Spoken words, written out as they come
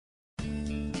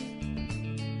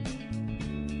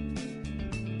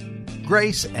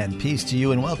Grace and peace to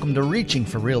you, and welcome to Reaching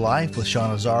for Real Life with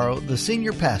Sean Azzaro, the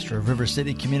senior pastor of River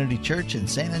City Community Church in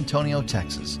San Antonio,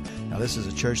 Texas. Now, this is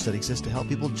a church that exists to help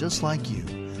people just like you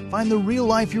find the real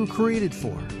life you were created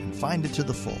for and find it to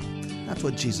the full. That's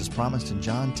what Jesus promised in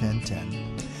John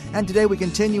 10:10. And today we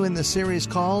continue in the series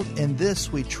called In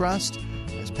This We Trust,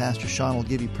 as Pastor Sean will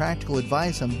give you practical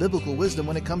advice on biblical wisdom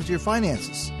when it comes to your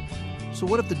finances. So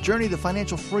what if the journey to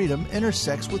financial freedom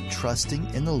intersects with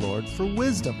trusting in the Lord for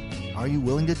wisdom? Are you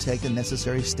willing to take the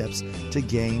necessary steps to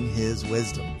gain His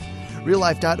wisdom?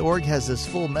 RealLife.org has this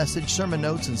full message, sermon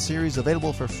notes, and series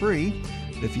available for free.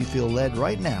 But if you feel led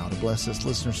right now to bless this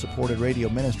listener-supported radio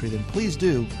ministry, then please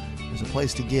do. There's a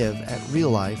place to give at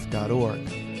RealLife.org.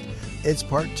 It's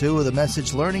part 2 of the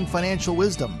message, Learning Financial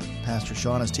Wisdom. Pastor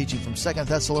Sean is teaching from 2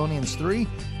 Thessalonians 3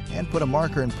 and put a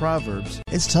marker in Proverbs.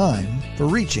 It's time for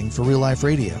Reaching for Real Life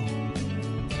Radio.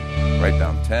 Write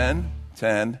down 10,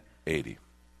 10, 80.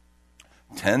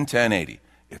 10, 10, 80.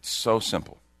 It's so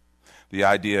simple. The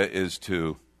idea is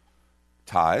to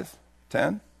tithe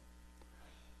 10,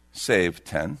 save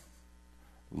 10,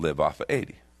 live off of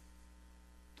 80.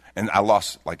 And I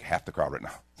lost like half the crowd right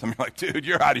now. Some of you are like, dude,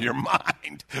 you're out of your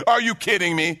mind. Are you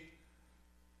kidding me?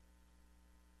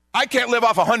 I can't live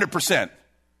off 100%.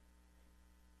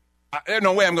 There's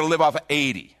no way I'm going to live off of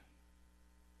 80.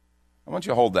 I want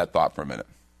you to hold that thought for a minute.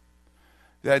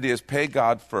 The idea is pay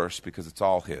God first because it's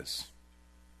all His.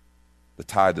 The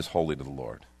tithe is holy to the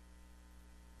Lord.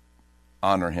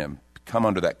 Honor Him. Come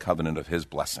under that covenant of His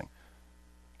blessing.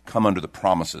 Come under the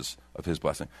promises of His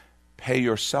blessing. Pay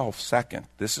yourself second.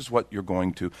 This is what you're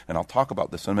going to, and I'll talk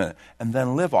about this in a minute, and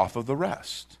then live off of the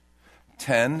rest.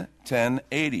 10, 10,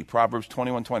 80. Proverbs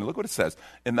 21:20. Look what it says.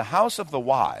 In the house of the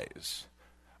wise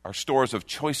are stores of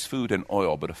choice food and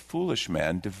oil, but a foolish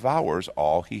man devours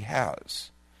all he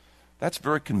has. That's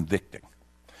very convicting.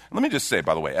 And let me just say,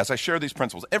 by the way, as I share these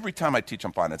principles, every time I teach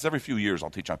on finance, every few years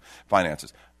I'll teach on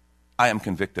finances, I am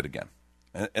convicted again.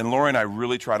 And Lori and I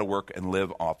really try to work and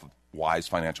live off of wise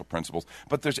financial principles.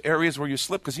 But there's areas where you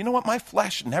slip, because you know what? My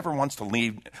flesh never wants to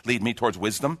lead me towards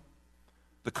wisdom.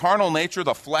 The carnal nature,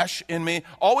 the flesh in me,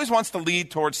 always wants to lead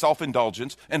towards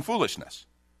self-indulgence and foolishness.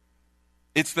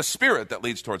 It's the spirit that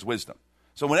leads towards wisdom.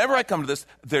 So whenever I come to this,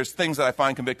 there's things that I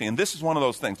find convicting, and this is one of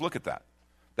those things. Look at that.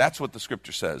 That's what the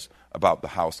Scripture says about the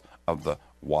house of the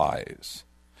wise.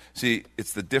 See,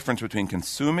 it's the difference between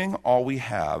consuming all we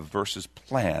have versus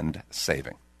planned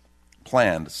saving.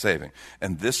 Planned saving.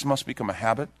 And this must become a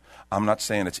habit. I'm not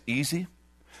saying it's easy.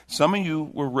 Some of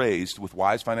you were raised with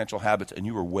wise financial habits, and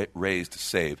you were raised to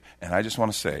save. And I just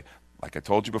want to say, like I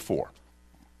told you before,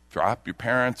 drop your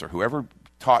parents or whoever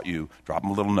taught you, drop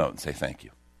them a little note and say thank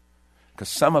you. Because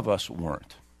some of us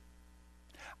weren't.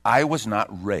 I was not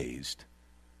raised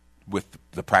with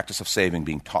the practice of saving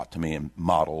being taught to me and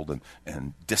modeled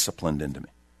and disciplined into me.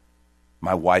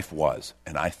 My wife was,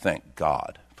 and I thank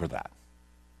God for that.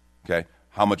 Okay?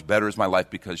 How much better is my life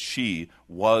because she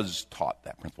was taught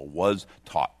that principle, was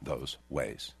taught those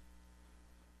ways.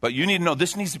 But you need to know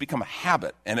this needs to become a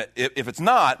habit. And if it's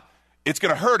not, it's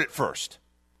going to hurt at first.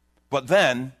 But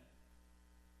then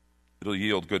it'll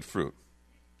yield good fruit.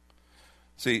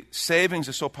 See, savings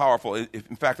is so powerful.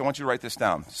 In fact, I want you to write this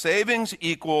down. Savings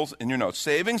equals, in your notes,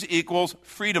 savings equals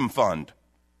freedom fund.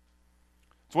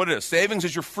 That's what it is. Savings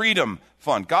is your freedom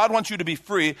fund. God wants you to be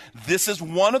free. This is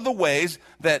one of the ways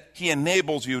that He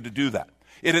enables you to do that.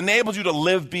 It enables you to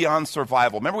live beyond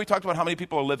survival. Remember we talked about how many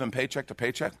people are living paycheck to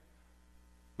paycheck?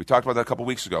 We talked about that a couple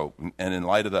weeks ago, and in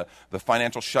light of the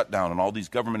financial shutdown and all these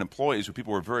government employees who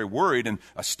people were very worried, and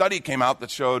a study came out that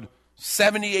showed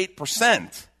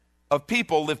 78% of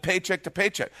people live paycheck to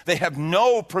paycheck. They have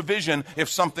no provision if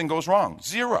something goes wrong.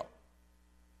 Zero.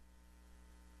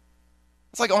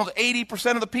 It's like almost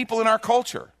 80% of the people in our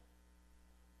culture.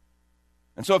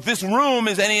 And so if this room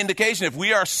is any indication, if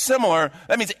we are similar,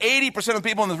 that means 80% of the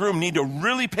people in this room need to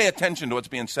really pay attention to what's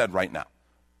being said right now.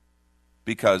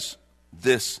 Because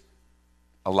this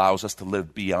allows us to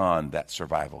live beyond that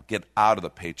survival. Get out of the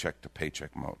paycheck to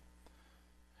paycheck mode.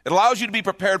 It allows you to be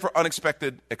prepared for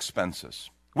unexpected expenses.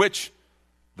 Which,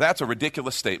 that's a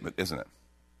ridiculous statement, isn't it?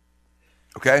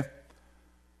 Okay?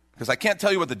 Because I can't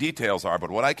tell you what the details are,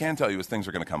 but what I can tell you is things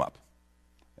are going to come up.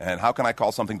 And how can I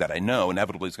call something that I know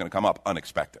inevitably is going to come up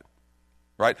unexpected?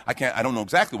 Right? I don't know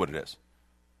exactly what it is.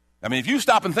 I mean, if you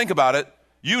stop and think about it,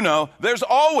 you know there's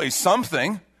always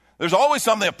something. There's always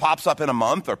something that pops up in a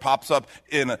month or pops up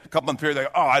in a couple-month period.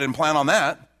 Like, oh, I didn't plan on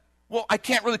that. Well, I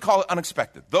can't really call it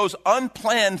unexpected. Those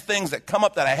unplanned things that come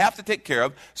up that I have to take care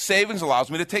of, savings allows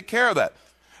me to take care of that.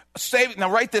 Now,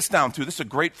 write this down, too. This is a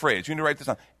great phrase. You need to write this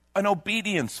down. An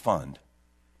obedience fund.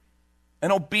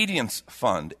 An obedience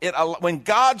fund. When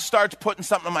God starts putting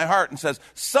something in my heart and says,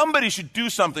 somebody should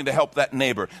do something to help that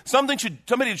neighbor. Somebody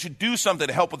should do something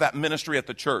to help with that ministry at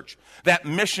the church. That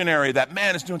missionary, that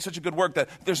man is doing such a good work that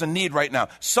there's a need right now.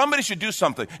 Somebody should do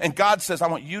something. And God says, I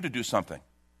want you to do something.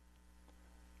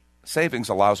 Savings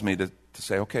allows me to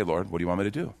say, okay, Lord, what do you want me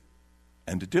to do?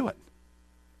 And to do it.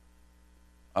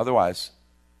 Otherwise,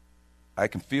 I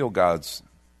can feel God's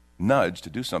nudge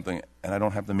to do something and I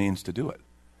don't have the means to do it.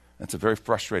 That's a very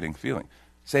frustrating feeling.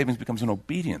 Savings becomes an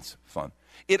obedience fund.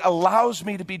 It allows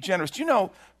me to be generous. Do you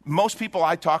know most people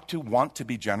I talk to want to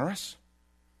be generous?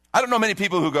 I don't know many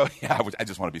people who go, yeah, I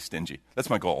just want to be stingy.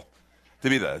 That's my goal, to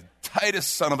be the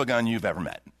tightest son of a gun you've ever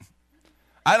met.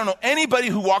 I don't know anybody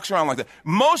who walks around like that.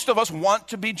 Most of us want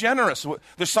to be generous.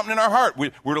 There's something in our heart.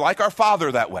 We're like our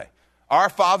Father that way. Our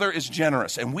Father is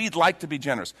generous, and we'd like to be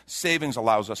generous. Savings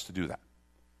allows us to do that.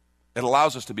 It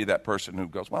allows us to be that person who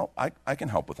goes, well, I can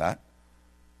help with that.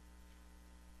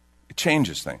 It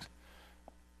changes things.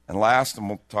 And last, and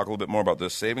we'll talk a little bit more about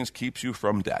this, savings keeps you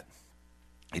from debt.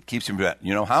 It keeps you from debt.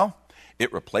 You know how?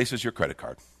 It replaces your credit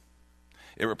card.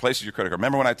 It replaces your credit card.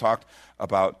 Remember when I talked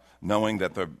about knowing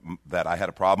that I had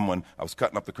a problem when I was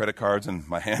cutting up the credit cards and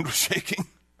my hand was shaking?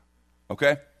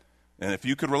 Okay? And if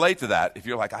you could relate to that, if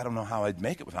you're like, I don't know how I'd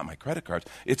make it without my credit cards,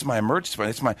 it's my emergency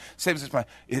fund, it's my savings,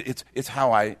 it's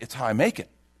how I make it.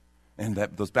 And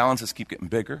that those balances keep getting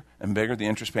bigger and bigger. The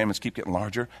interest payments keep getting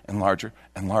larger and larger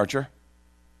and larger.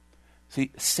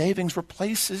 See, savings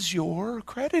replaces your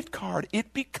credit card.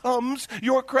 It becomes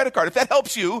your credit card. If that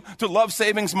helps you to love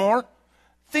savings more,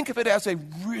 think of it as a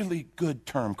really good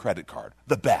term credit card,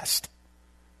 the best.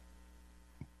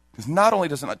 Because not only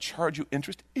does it not charge you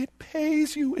interest, it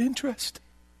pays you interest.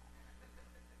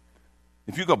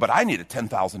 If you go, but I need a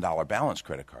 $10,000 balance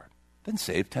credit card, then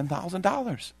save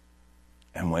 $10,000.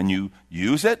 And when you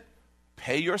use it,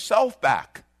 pay yourself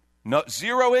back. No,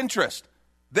 zero interest.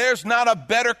 There's not a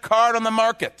better card on the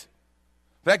market.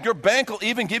 In fact, your bank will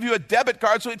even give you a debit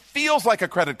card so it feels like a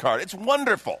credit card. It's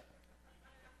wonderful.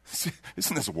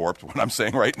 Isn't this warped, what I'm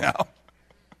saying right now?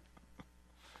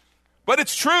 But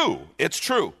it's true. It's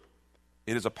true.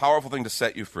 It is a powerful thing to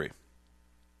set you free.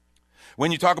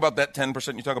 When you talk about that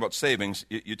 10%, you talk about savings,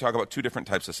 you talk about two different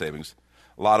types of savings.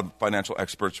 A lot of financial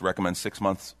experts recommend 6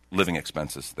 months living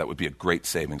expenses. That would be a great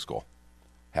savings goal.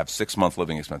 Have 6 month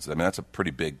living expenses. I mean, that's a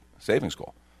pretty big savings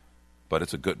goal, but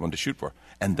it's a good one to shoot for.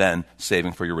 And then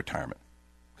saving for your retirement,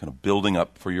 kind of building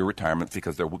up for your retirement,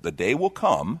 because the day will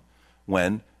come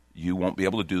when you won't be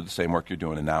able to do the same work you're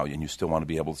doing now, and you still want to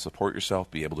be able to support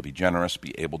yourself, be able to be generous,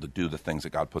 be able to do the things that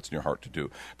God puts in your heart to do.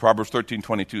 Proverbs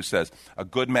 13:22 says, a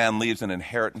good man leaves an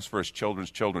inheritance for his children's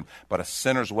children, but a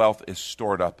sinner's wealth is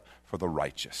stored up for the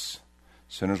righteous.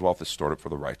 Sinner's wealth is stored up for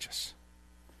the righteous.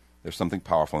 There's something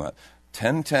powerful in that.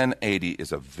 10-10-80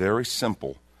 is a very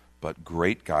simple but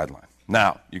great guideline.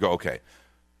 Now, you go, okay,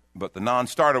 but the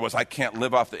non-starter was, I can't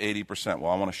live off the 80%. Well,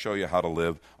 I want to show you how to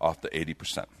live off the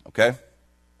 80%, okay?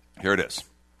 Here it is.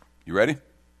 You ready?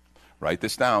 Write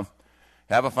this down.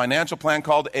 Have a financial plan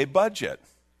called a budget.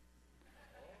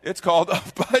 It's called a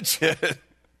budget.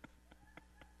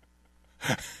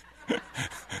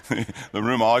 The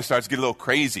room always starts to get a little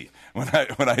crazy when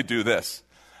I do this.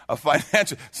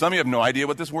 Some of you have no idea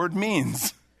what this word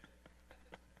means.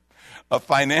 A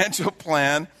financial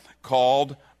plan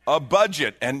called a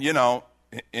budget. And, you know,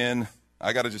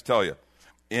 I got to just tell you,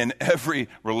 in every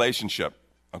relationship,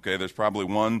 okay, there's probably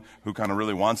one who kind of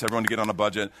really wants everyone to get on a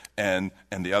budget, and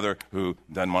the other who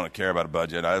doesn't want to care about a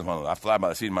budget. I fly by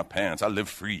the seat of my pants. I live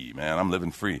free, man. I'm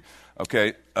living free.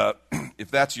 Okay,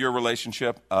 if that's your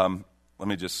relationship, let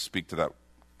me just speak to that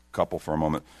couple for a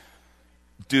moment.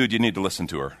 Dude, you need to listen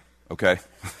to her, okay?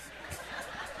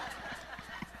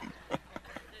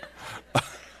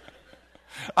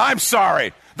 I'm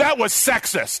sorry. That was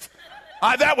sexist.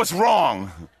 That was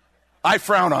wrong. I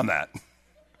frown on that.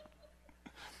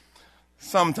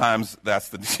 Sometimes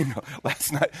that's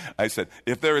last night I said,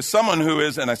 if there is someone who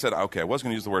is, and I said, okay, I was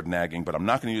going to use the word nagging, but I'm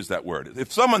not going to use that word.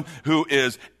 If someone who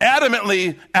is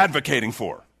adamantly advocating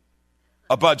for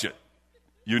a budget,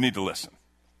 you need to listen,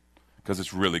 because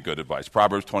it's really good advice.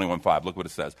 Proverbs 21:5, look what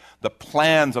it says. The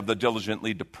plans of the diligent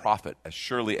lead to profit, as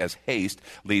surely as haste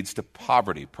leads to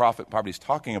poverty. Poverty is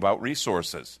talking about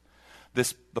resources.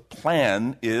 The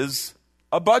plan is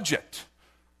a budget.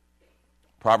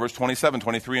 Proverbs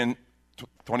 27:23 and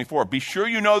 24. Be sure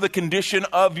you know the condition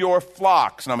of your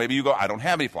flocks. Now, maybe you go, I don't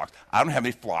have any flocks. I don't have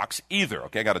any flocks either.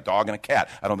 Okay, I got a dog and a cat.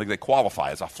 I don't think they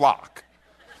qualify as a flock.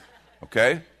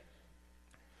 Okay?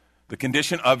 The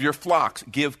condition of your flocks.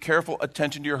 Give careful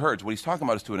attention to your herds. What he's talking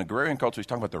about is to an agrarian culture, he's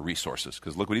talking about the resources.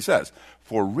 Because look what he says.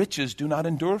 For riches do not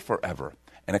endure forever,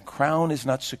 and a crown is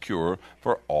not secure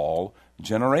for all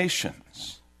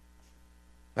generations.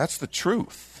 That's the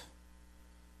truth.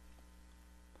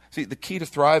 See, the key to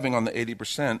thriving on the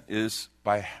 80% is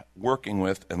by working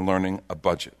with and learning a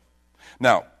budget.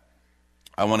 Now,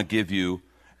 I want to give you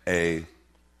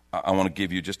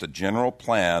just a general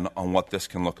plan on what this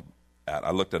can look at.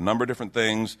 I looked at a number of different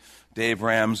things. Dave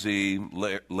Ramsey,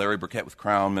 Larry Burkett with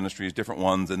Crown Ministries, different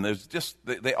ones, and there's just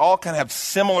they all kind of have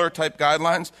similar type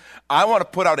guidelines. I want to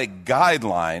put out a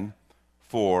guideline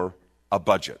for a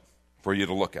budget for you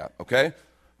to look at, okay?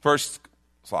 First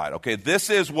slide. Okay, this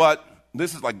is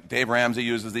like Dave Ramsey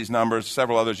uses these numbers,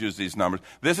 several others use these numbers.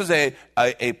 This is a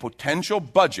potential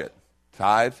budget.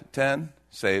 Tithe 10,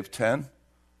 save 10,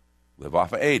 live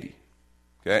off of 80.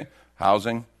 Okay?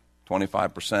 Housing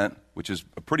 25%, which is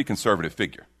a pretty conservative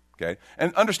figure. Okay?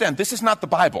 And understand, this is not the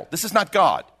Bible. This is not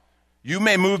God. You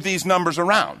may move these numbers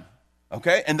around.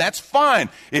 Okay? And that's fine.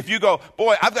 If you go,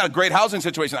 boy, I've got a great housing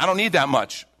situation. I don't need that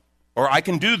much. Or I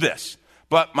can do this.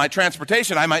 But my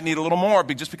transportation, I might need a little more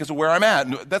just because of where I'm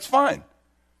at. That's fine.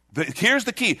 Here's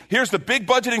the key. Here's the big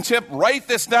budgeting tip. Write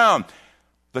this down.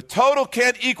 The total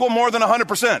can't equal more than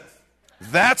 100%.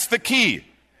 That's the key.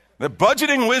 The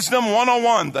budgeting wisdom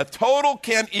 101. The total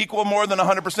can't equal more than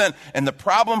 100%. And the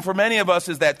problem for many of us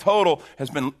is that total has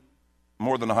been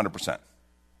more than 100%.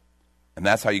 And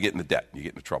that's how you get into debt. You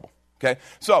get into trouble. Okay?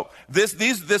 So this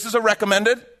is a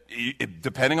recommended.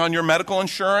 Depending on your medical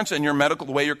insurance and the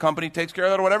way your company takes care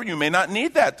of that or whatever, you may not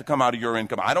need that to come out of your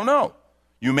income. I don't know.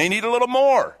 You may need a little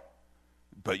more,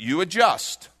 but you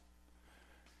adjust.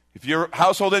 If your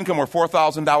household income were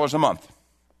 $4,000 a month,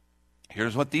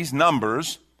 here's what these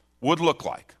numbers would look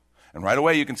like. And right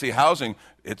away you can see housing,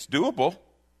 it's doable,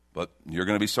 but you're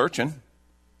going to be searching,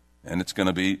 and it's going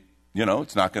to be,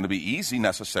 it's not going to be easy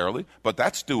necessarily, but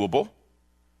that's doable.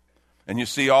 And you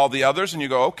see all the others, and you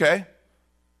go, okay,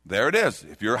 there it is.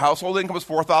 If your household income is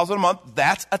 $4,000 a month,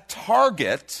 that's a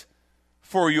target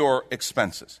for your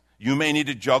expenses. You may need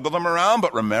to juggle them around,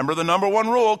 but remember the number one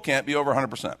rule, can't be over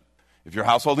 100%. If your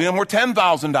household income were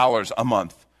 $10,000 a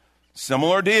month,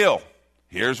 similar deal.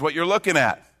 Here's what you're looking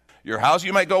at. Your house,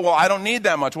 you might go, well, I don't need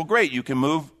that much. Well, great, you can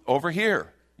move over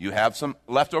here. You have some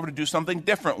left over to do something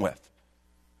different with.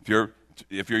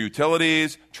 If your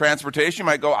utilities, transportation, you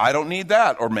might go, I don't need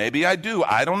that. Or maybe I do.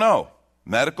 I don't know.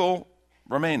 Medical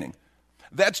remaining.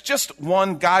 That's just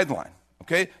one guideline.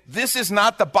 Okay? This is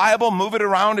not the Bible. Move it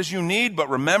around as you need, but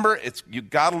remember, you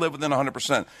got to live within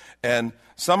 100%. And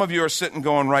some of you are sitting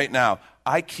going right now,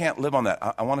 I can't live on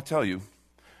that. I want to tell you,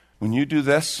 when you do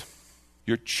this,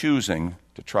 you're choosing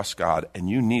to trust God, and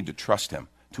you need to trust Him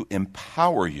to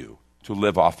empower you to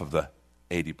live off of the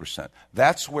 80%.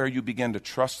 That's where you begin to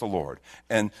trust the Lord.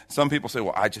 And some people say,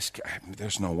 well,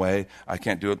 there's no way, I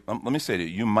can't do it. Let me say to you,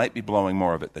 you might be blowing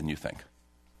more of it than you think.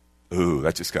 Ooh,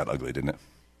 that just got ugly, didn't it?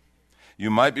 You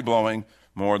might be blowing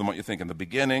more than what you think. In the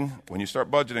beginning, when you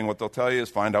start budgeting, what they'll tell you is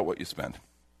find out what you spend.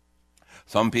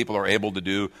 Some people are able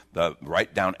to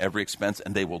write down every expense,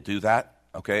 and they will do that,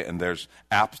 okay? And there's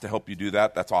apps to help you do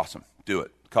that. That's awesome. Do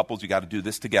it. Couples, you got to do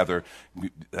this together.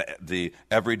 The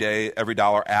Every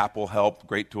Dollar app will help.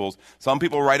 Great tools. Some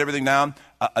people write everything down.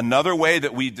 Another way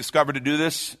that we discovered to do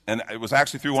this, and it was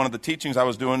actually through one of the teachings I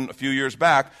was doing a few years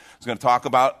back, I was going to talk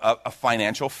about a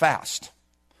financial fast.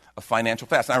 A financial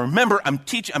fast. And I remember I'm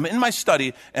in my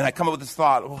study, and I come up with this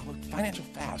thought, financial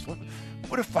fast.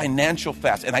 What a financial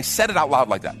fast? And I said it out loud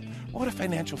like that. What would a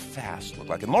financial fast look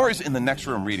like? And Lori's in the next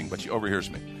room reading, but she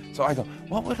overhears me. So I go,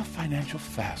 what would a financial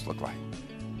fast look like?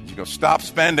 She goes, stop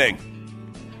spending.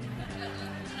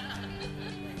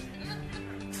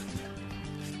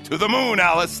 To the moon,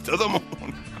 Alice, to the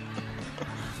moon.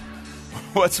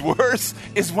 What's worse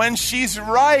is when she's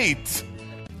right.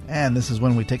 And this is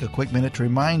when we take a quick minute to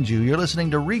remind you you're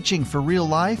listening to Reaching for Real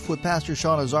Life with Pastor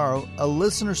Sean Azzaro, a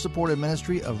listener-supported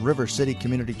ministry of River City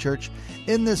Community Church,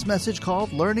 in this message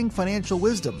called Learning Financial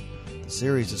Wisdom. The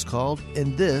series is called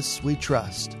In This We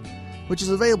Trust, which is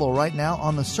available right now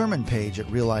on the sermon page at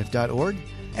reallife.org.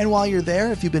 And while you're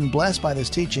there, if you've been blessed by this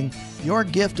teaching, your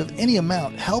gift of any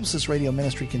amount helps this radio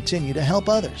ministry continue to help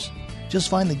others. Just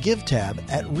find the Give tab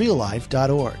at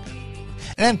reallife.org.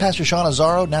 And Pastor Sean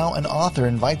Azzaro, now an author,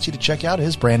 invites you to check out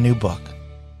his brand new book.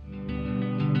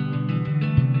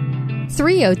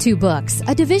 302 Books,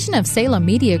 a division of Salem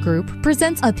Media Group,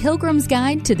 presents A Pilgrim's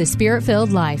Guide to the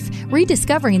Spirit-Filled Life,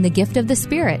 Rediscovering the Gift of the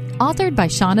Spirit, authored by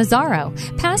Sean Azzaro,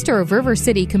 pastor of River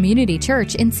City Community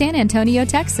Church in San Antonio,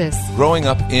 Texas. Growing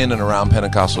up in and around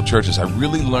Pentecostal churches, I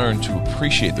really learned to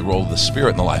appreciate the role of the Spirit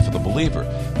in the life of the believer.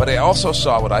 But I also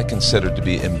saw what I considered to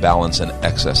be imbalance and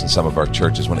excess in some of our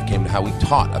churches when it came to how we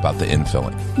taught about the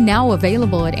infilling. Now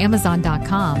available at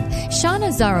Amazon.com, Sean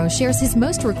Azzaro shares his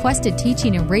most requested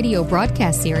teaching and radio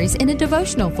broadcast series in a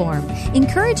devotional form,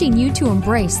 encouraging you to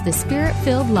embrace the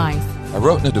Spirit-filled life. I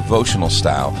wrote in a devotional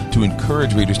style to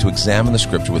encourage readers to examine the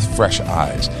Scripture with fresh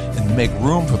eyes and make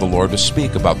room for the Lord to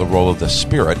speak about the role of the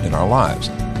Spirit in our lives.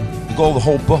 The goal of the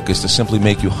whole book is to simply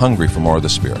make you hungry for more of the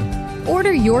Spirit.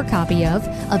 Order your copy of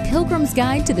A Pilgrim's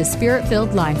Guide to the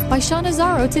Spirit-Filled Life by Sean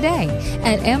Azzaro today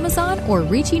at Amazon or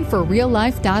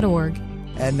reachingforreallife.org.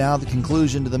 And now the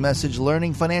conclusion to the message,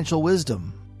 Learning Financial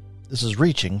Wisdom. This is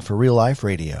Reaching for Real Life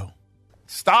Radio.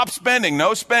 Stop spending,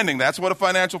 no spending. That's what a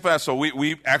financial fast. So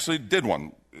we actually did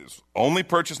one. Only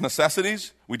purchase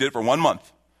necessities. We did it for 1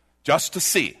 month, just to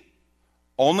see.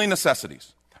 Only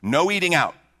necessities. No eating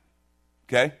out.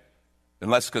 Okay?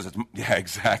 Unless, because it's, yeah,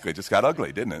 exactly. It just got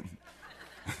ugly, didn't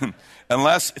it?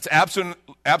 Unless it's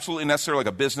absolutely necessary, like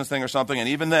a business thing or something. And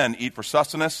even then, eat for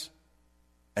sustenance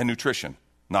and nutrition,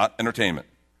 not entertainment.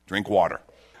 Drink water.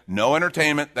 No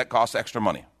entertainment that costs extra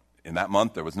money. In that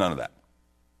month, there was none of that.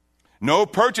 No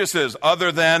purchases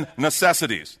other than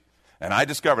necessities. And I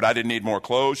discovered I didn't need more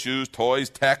clothes, shoes,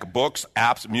 toys, tech, books,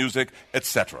 apps, music,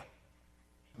 etc.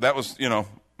 That was,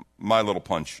 my little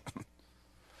punch.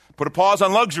 Put a pause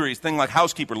on luxuries, things like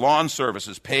housekeeper, lawn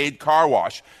services, paid car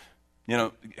wash.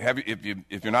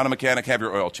 If you're not a mechanic, have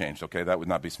your oil changed, okay? That would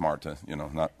not be smart to,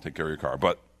 not take care of your car.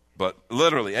 But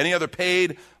literally, any other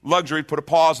paid luxury, put a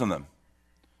pause on them.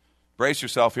 Brace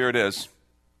yourself, here it is.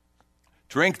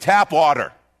 Drink tap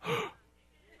water.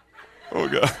 Oh,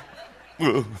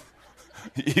 God.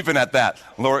 Even at that,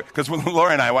 because when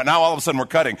Lori and I went, now all of a sudden we're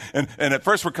cutting. And at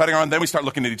first we're cutting on, then we start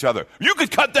looking at each other. You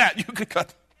could cut that. You could cut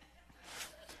that.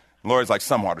 Lori's like,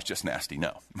 some water's just nasty.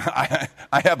 No, I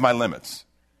have my limits.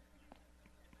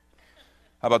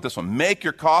 How about this one? Make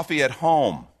your coffee at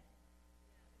home.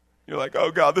 You're like,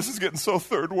 oh, God, this is getting so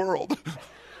third world.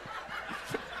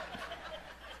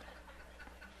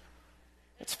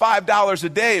 It's $5 a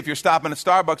day if you're stopping at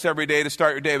Starbucks every day to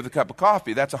start your day with a cup of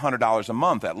coffee. That's $100 a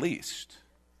month at least.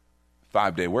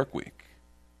 5-day work week.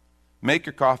 Make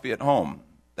your coffee at home.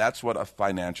 That's what a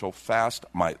financial fast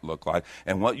might look like.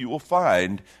 And what you will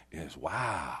find is,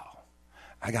 wow,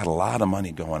 I got a lot of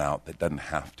money going out that doesn't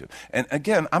have to. And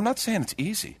again, I'm not saying it's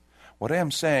easy. What I am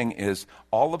saying is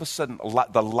all of a sudden,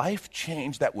 the life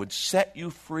change that would set you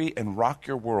free and rock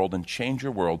your world and change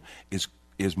your world is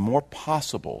more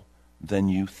possible than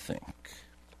you think.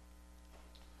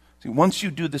 See, once you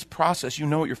do this process, you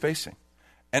know what you're facing.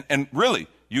 And really,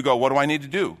 you go, what do I need to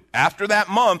do? After that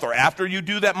month, or after you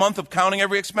do that month of counting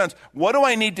every expense, what do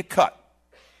I need to cut?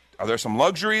 Are there some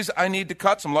luxuries I need to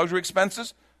cut, some luxury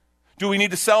expenses? Do we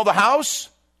need to sell the house?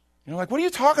 You're like, what are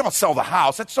you talking about, sell the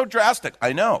house? That's so drastic.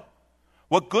 I know.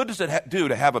 What good does it do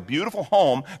to have a beautiful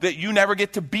home that you never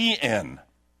get to be in?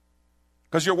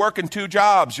 Because you're working 2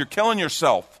 jobs. You're killing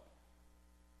yourself.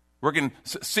 Working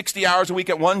 60 hours a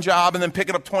week at one job and then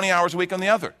picking up 20 hours a week on the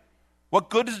other. What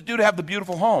good does it do to have the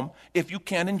beautiful home if you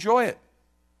can't enjoy it?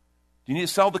 Do you need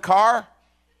to sell the car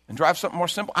and drive something more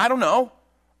simple? I don't know.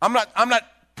 I'm not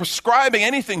prescribing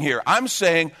anything here. I'm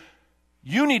saying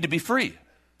you need to be free.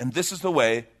 And this is the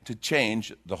way to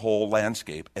change the whole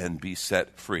landscape and be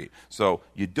set free. So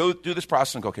you do this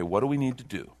process and go, okay, what do we need to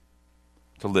do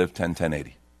to live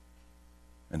 10-10-80?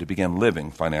 And to begin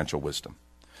living financial wisdom.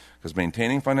 Because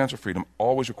maintaining financial freedom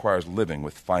always requires living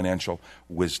with financial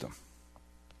wisdom.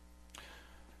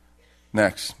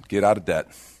 Next, get out of debt.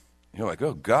 You're like,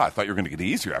 oh, God, I thought you were going to get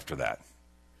easier after that.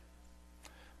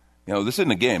 This isn't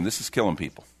a game. This is killing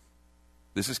people.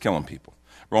 This is killing people.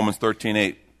 Romans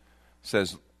 13:8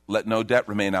 says, let no debt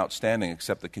remain outstanding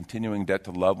except the continuing debt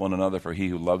to love one another, for he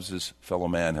who loves his fellow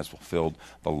man has fulfilled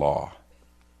the law.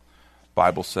 The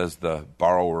Bible says the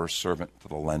borrower is servant to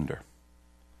the lender.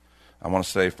 I want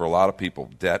to say for a lot of people,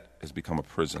 debt has become a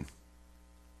prison.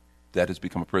 Debt has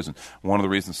become a prison. One of the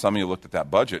reasons some of you looked at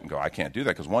that budget and go, I can't do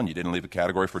that, because one, you didn't leave a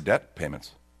category for debt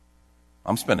payments.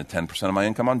 I'm spending 10% of my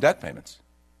income on debt payments.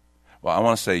 Well, I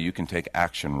want to say you can take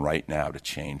action right now to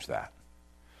change that.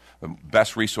 The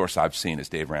best resource I've seen is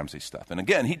Dave Ramsey's stuff. And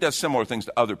again, he does similar things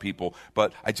to other people,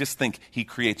 but I just think he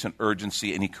creates an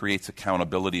urgency and he creates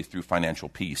accountability through Financial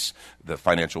Peace, the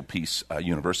Financial Peace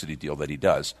University deal that he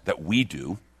does, that we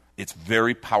do. It's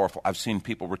very powerful. I've seen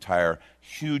people retire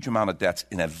huge amount of debts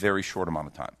in a very short amount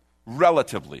of time,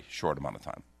 relatively short amount of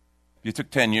time. If you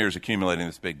took 10 years accumulating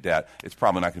this big debt, it's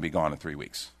probably not going to be gone in 3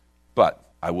 weeks. But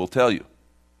I will tell you,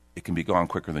 it can be gone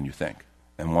quicker than you think.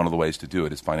 And one of the ways to do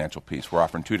it is financial peace. We're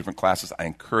offering 2 different classes. I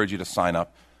encourage you to sign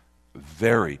up.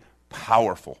 Very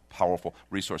powerful, powerful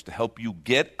resource to help you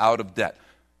get out of debt.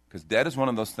 Because debt is one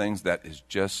of those things that has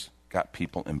just got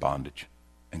people in bondage.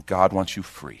 And God wants you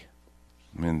free.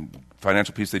 I mean,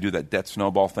 financial peace, they do that debt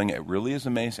snowball thing. It really is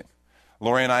amazing.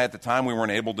 Lori and I, at the time, we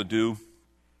weren't able to do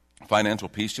financial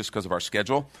peace just because of our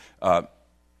schedule. The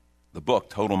book,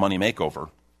 Total Money Makeover,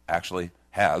 actually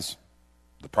has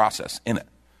the process in it.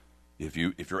 If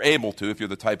you're able to, if you're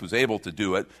the type who's able to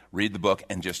do it, read the book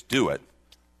and just do it.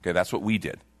 Okay, that's what we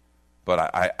did. But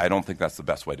I don't think that's the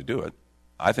best way to do it.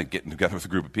 I think getting together with a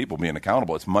group of people, being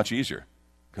accountable, it's much easier.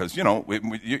 Because,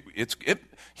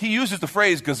 he uses the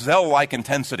phrase gazelle-like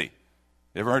intensity.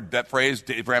 You ever heard that phrase,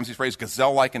 Dave Ramsey's phrase,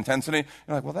 gazelle-like intensity?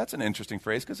 You're like, well, that's an interesting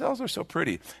phrase. Gazelles are so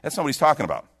pretty. That's not what he's talking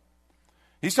about.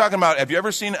 He's talking about, have you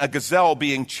ever seen a gazelle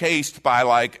being chased by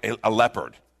like a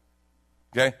leopard?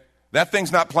 Okay? That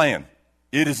thing's not playing.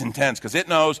 It is intense because it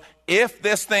knows if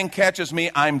this thing catches me,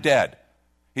 I'm dead.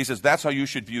 He says that's how you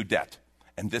should view debt.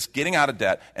 And this getting out of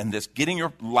debt and this getting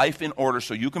your life in order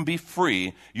so you can be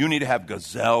free, you need to have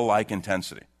gazelle-like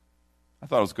intensity. I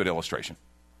thought it was a good illustration.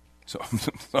 So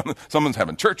someone's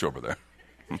having church over there.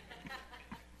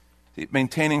 See,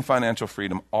 maintaining financial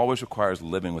freedom always requires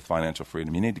living with financial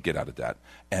freedom. You need to get out of debt.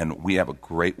 And we have a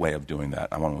great way of doing that.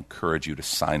 I want to encourage you to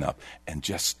sign up and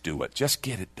just do it. Just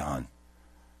get it done.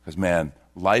 Because, man,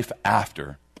 life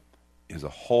after is a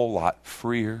whole lot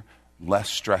freer, less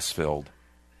stress-filled,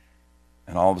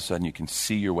 and all of a sudden you can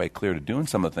see your way clear to doing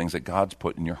some of the things that God's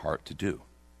put in your heart to do.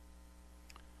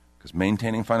 Because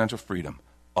maintaining financial freedom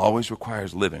always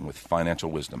requires living with financial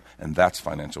wisdom, and that's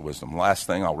financial wisdom. Last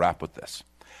thing, I'll wrap with this.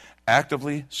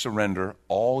 Actively surrender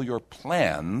all your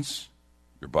plans,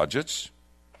 your budgets,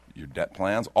 your debt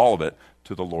plans, all of it,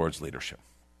 to the Lord's leadership.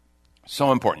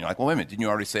 So important. You're like, well, wait a minute, didn't you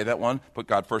already say that one? Put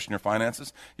God first in your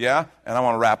finances? Yeah, and I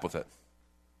want to wrap with it.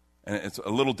 And it's a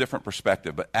little different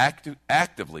perspective, but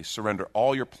actively surrender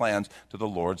all your plans to the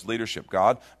Lord's leadership.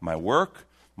 God, my work,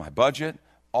 my budget,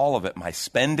 all of it, my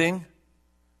spending.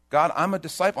 God, I'm a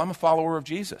disciple, I'm a follower of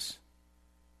Jesus.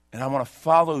 And I want to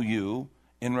follow you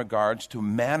in regards to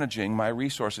managing my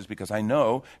resources because I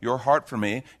know your heart for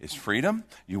me is freedom.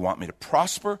 You want me to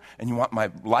prosper, and you want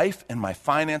my life and my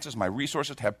finances, my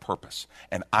resources to have purpose.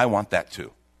 And I want that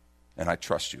too. And I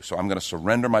trust you. So I'm going to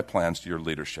surrender my plans to your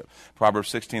leadership.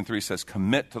 Proverbs 16:3 says,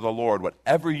 commit to the Lord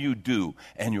whatever you do,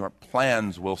 and your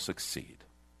plans will succeed.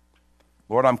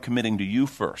 Lord, I'm committing to you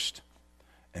first.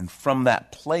 And from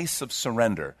that place of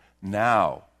surrender,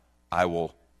 now I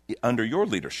will, under your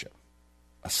leadership,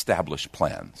 establish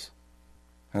plans.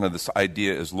 Kind of this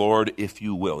idea is, Lord, if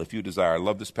you will, if you desire. I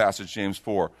love this passage, James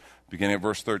 4, beginning at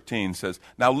verse 13, says,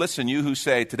 now listen, you who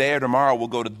say, today or tomorrow we'll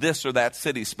go to this or that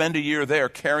city, spend a year there,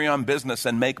 carry on business,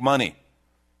 and make money.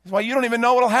 That's why you don't even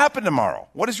know what will happen tomorrow.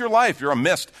 What is your life? You're a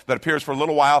mist that appears for a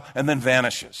little while and then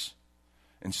vanishes.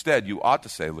 Instead, you ought to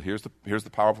say, here's the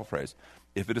powerful phrase,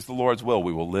 if it is the Lord's will,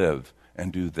 we will live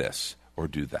and do this or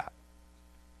do that.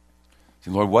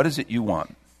 See, Lord, what is it you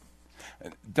want?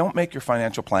 Don't make your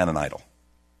financial plan an idol.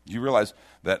 You realize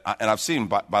that, and I've seen,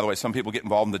 by the way, some people get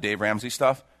involved in the Dave Ramsey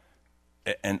stuff,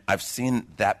 and I've seen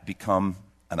that become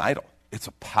an idol. It's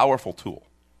a powerful tool,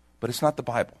 but it's not the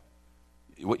Bible.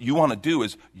 What you want to do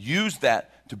is use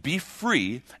that to be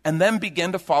free and then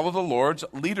begin to follow the Lord's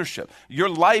leadership. Your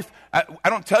life, I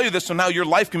don't tell you this, so now your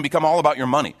life can become all about your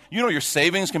money. You know your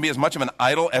savings can be as much of an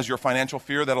idol as your financial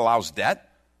fear that allows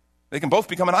debt. They can both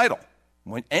become an idol.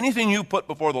 When anything you put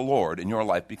before the Lord in your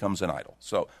life becomes an idol.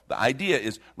 So the idea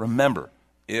is, remember,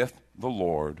 if the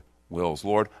Lord wills.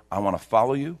 Lord, I want to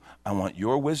follow you, I want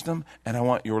your wisdom, and I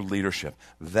want your leadership.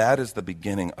 That is the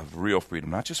beginning of real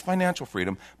freedom. Not just financial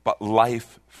freedom, but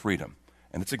life freedom.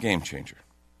 And it's a game changer.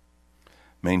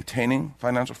 Maintaining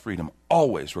financial freedom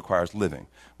always requires living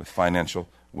with financial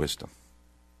wisdom.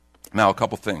 Now, a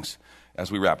couple things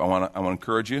as we wrap. I want to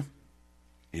encourage you,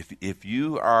 if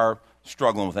you are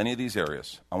struggling with any of these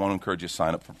areas, I want to encourage you to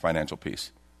sign up for Financial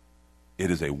Peace. It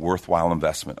is a worthwhile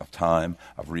investment of time,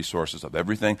 of resources, of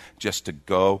everything, just to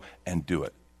go and do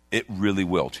it. It really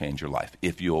will change your life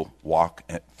if you'll walk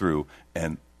through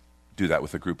and do that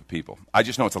with a group of people. I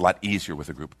just know it's a lot easier with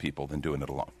a group of people than doing it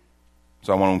alone.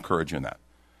 So I want to encourage you in that.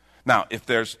 Now, if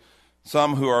there's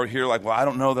some who are here like, well, I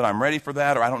don't know that I'm ready for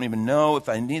that, or I don't even know if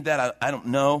I need that, I don't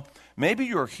know. Maybe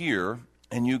you're here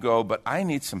and you go, but I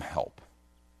need some help.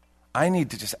 I need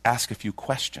to just ask a few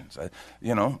questions.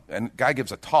 And guy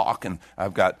gives a talk, and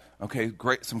I've got,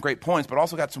 some great points, but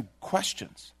also got some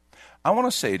questions. I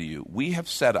want to say to you, we have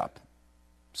set up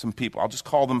some people. I'll just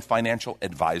call them financial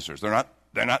advisors. They're not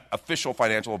official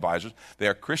financial advisors. They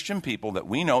are Christian people that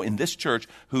we know in this church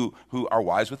who are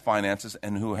wise with finances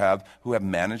and who have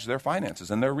managed their finances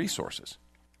and their resources.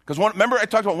 Because remember I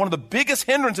talked about one of the biggest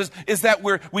hindrances is that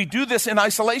we do this in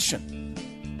isolation.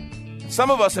 Some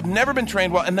of us have never been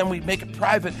trained well, and then we make it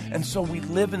private, and so we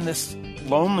live in this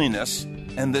loneliness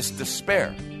and this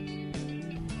despair.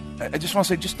 I just want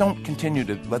to say, just don't continue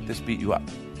to let this beat you up.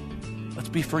 Let's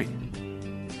be free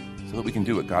so that we can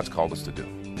do what God's called us to do.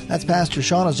 That's Pastor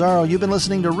Sean Azzaro. You've been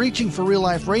listening to Reaching for Real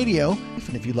Life Radio.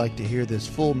 And if you'd like to hear this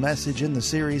full message in the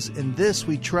series, In This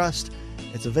We Trust,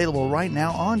 it's available right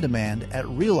now on demand at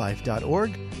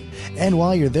reallife.org. And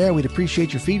while you're there, we'd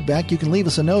appreciate your feedback. You can leave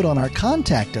us a note on our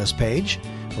Contact Us page.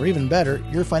 Or even better,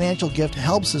 your financial gift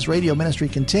helps this radio ministry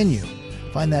continue.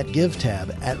 Find that Give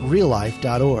tab at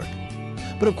reallife.org.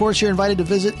 But of course, you're invited to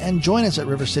visit and join us at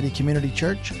River City Community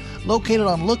Church, located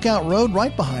on Lookout Road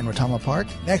right behind Rotama Park,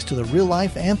 next to the Real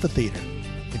Life Amphitheater.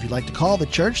 If you'd like to call the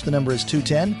church, the number is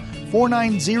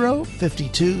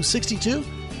 210-490-5262.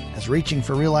 As Reaching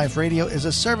for Real Life Radio is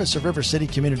a service of River City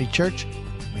Community Church.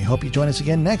 We hope you join us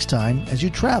again next time as you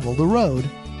travel the road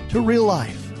to real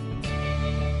life.